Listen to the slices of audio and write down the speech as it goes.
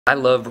I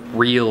love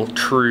real,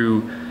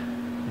 true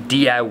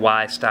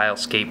DIY style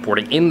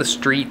skateboarding in the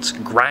streets,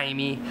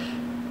 grimy,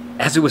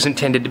 as it was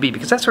intended to be,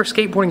 because that's where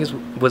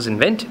skateboarding was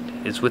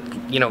invented. Is with,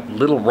 you know,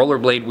 little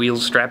rollerblade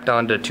wheels strapped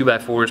onto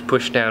 2x4s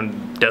pushed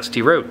down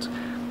dusty roads.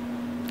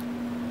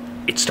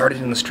 It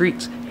started in the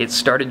streets. It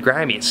started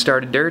grimy. It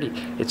started dirty.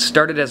 It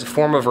started as a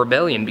form of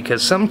rebellion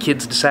because some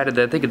kids decided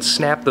that they could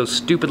snap those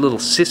stupid little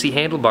sissy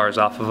handlebars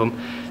off of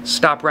them,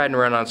 stop riding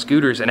around on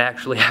scooters, and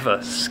actually have a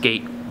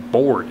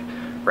skateboard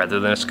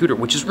rather than a scooter,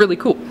 which is really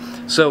cool.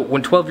 So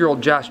when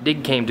 12-year-old Josh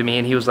Digg came to me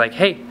and he was like,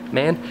 hey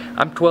man,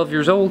 I'm 12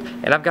 years old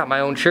and I've got my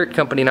own shirt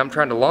company and I'm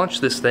trying to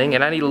launch this thing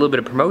and I need a little bit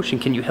of promotion,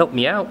 can you help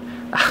me out?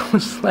 I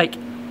was like,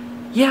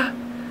 yeah,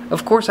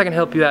 of course I can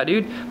help you out,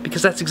 dude,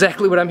 because that's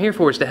exactly what I'm here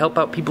for, is to help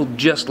out people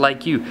just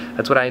like you.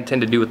 That's what I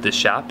intend to do with this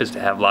shop, is to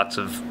have lots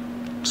of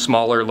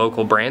smaller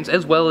local brands,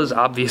 as well as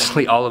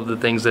obviously all of the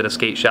things that a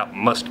skate shop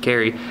must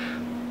carry.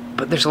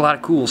 But there's a lot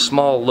of cool,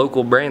 small,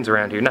 local brands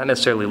around here. Not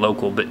necessarily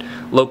local, but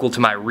local to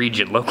my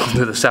region, local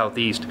to the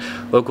southeast,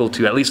 local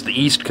to at least the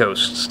East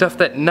Coast. Stuff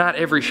that not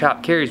every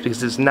shop carries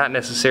because it's not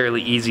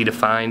necessarily easy to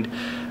find.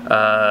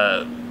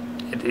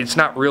 It's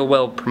not real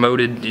well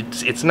promoted.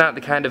 It's not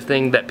the kind of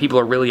thing that people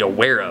are really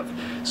aware of,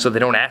 so they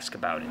don't ask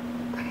about it.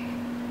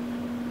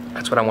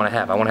 That's what I want to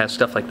have. I want to have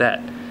stuff like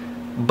that.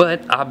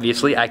 But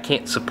obviously, I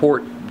can't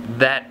support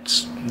that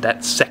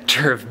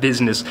sector of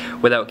business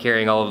without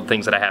carrying all of the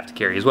things that I have to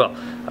carry as well.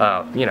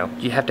 You know,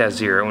 you have to have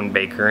Zero and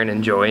Baker and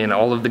Enjoy and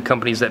all of the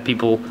companies that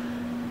people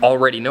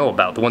already know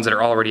about, the ones that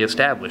are already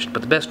established.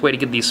 But the best way to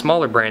get these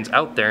smaller brands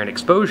out there and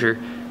exposure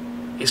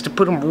is to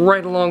put them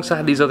right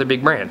alongside these other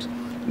big brands.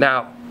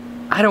 Now,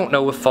 I don't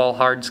know if Fall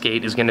Hard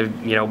Skate is going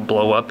to, you know,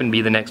 blow up and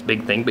be the next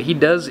big thing, but he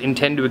does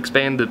intend to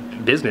expand the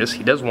business.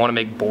 He does want to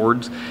make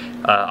boards.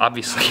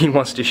 Obviously, he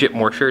wants to ship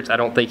more shirts. I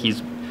don't think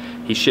he's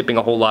shipping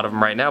a whole lot of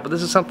them right now, but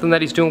this is something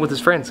that he's doing with his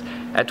friends.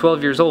 At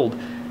 12 years old,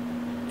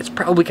 it's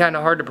probably kind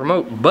of hard to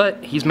promote,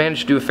 but he's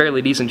managed to do a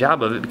fairly decent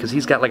job of it because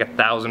he's got like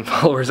 1,000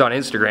 followers on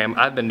Instagram.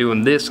 I've been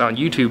doing this on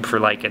YouTube for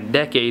like a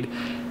decade,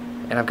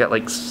 and I've got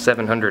like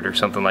 700 or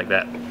something like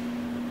that.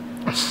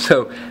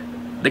 So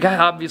the guy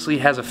obviously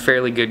has a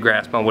fairly good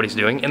grasp on what he's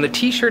doing, and the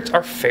t-shirts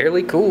are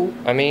fairly cool.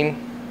 I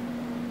mean,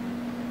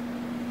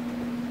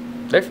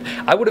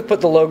 I would have put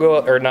the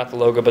logo, or not the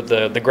logo, but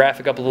the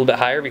graphic up a little bit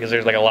higher because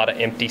there's like a lot of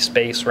empty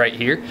space right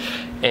here,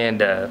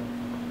 and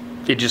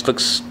it just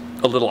looks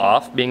a little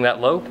off being that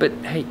low. But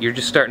hey, you're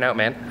just starting out,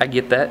 man. I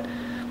get that,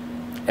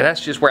 and that's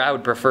just where I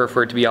would prefer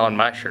for it to be on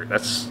my shirt.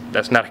 That's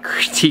not a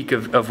critique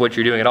of what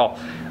you're doing at all.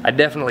 I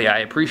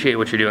appreciate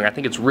what you're doing. I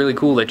think it's really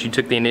cool that you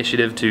took the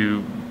initiative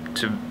to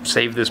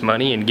save this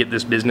money and get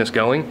this business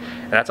going,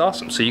 and that's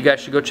awesome. So you guys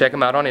should go check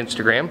them out on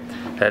Instagram.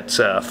 That's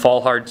Fall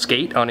Hard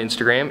Skate on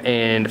Instagram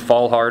and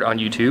Fall Hard on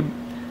YouTube.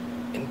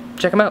 And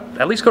check them out.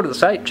 At least go to the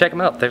site, check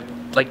them out. They're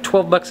like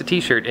 12 bucks a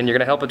t-shirt, and you're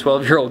gonna help a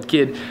 12-year-old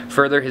kid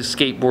further his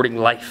skateboarding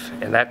life,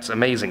 and that's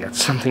amazing.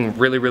 That's something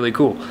really, really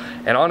cool.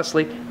 And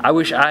honestly, I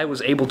wish I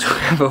was able to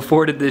have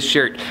afforded this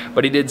shirt,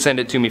 but he did send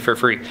it to me for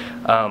free.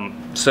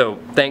 So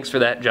thanks for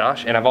that,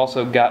 Josh. And I've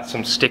also got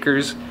some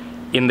stickers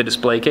in the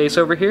display case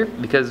over here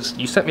because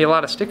you sent me a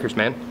lot of stickers,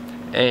 man,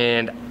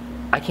 and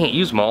I can't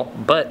use them all,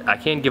 but I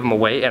can give them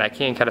away and I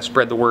can kind of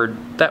spread the word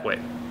that way.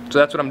 So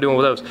that's what I'm doing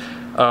with those.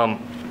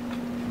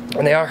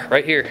 And they are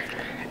right here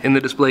in the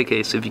display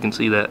case, if you can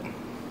see that.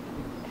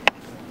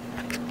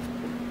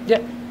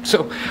 Yeah,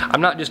 so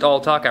I'm not just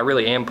all talk, I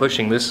really am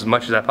pushing this as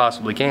much as I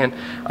possibly can.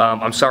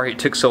 I'm sorry it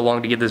took so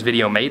long to get this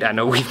video made. I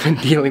know we've been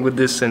dealing with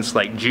this since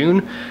like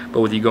June,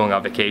 but with you going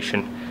on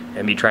vacation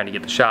and me trying to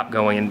get the shop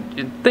going,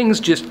 and things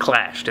just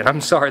clashed, and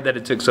I'm sorry that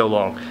it took so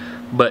long.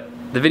 But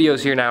the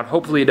video's here now, and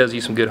hopefully it does you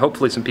some good.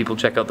 Hopefully some people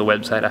check out the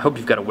website. I hope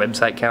you've got a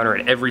website counter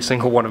and every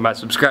single one of my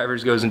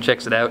subscribers goes and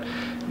checks it out.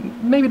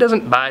 Maybe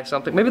doesn't buy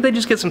something, maybe they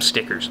just get some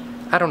stickers.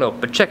 I don't know,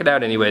 but check it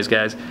out anyways,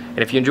 guys. And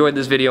if you enjoyed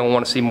this video and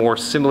want to see more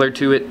similar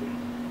to it,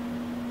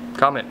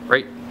 comment,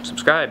 rate,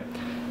 subscribe.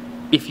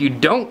 If you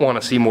don't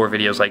want to see more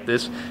videos like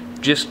this,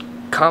 just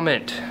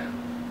comment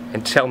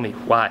and tell me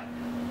why,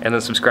 and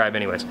then subscribe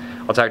anyways.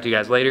 I'll talk to you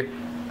guys later.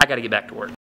 I gotta get back to work.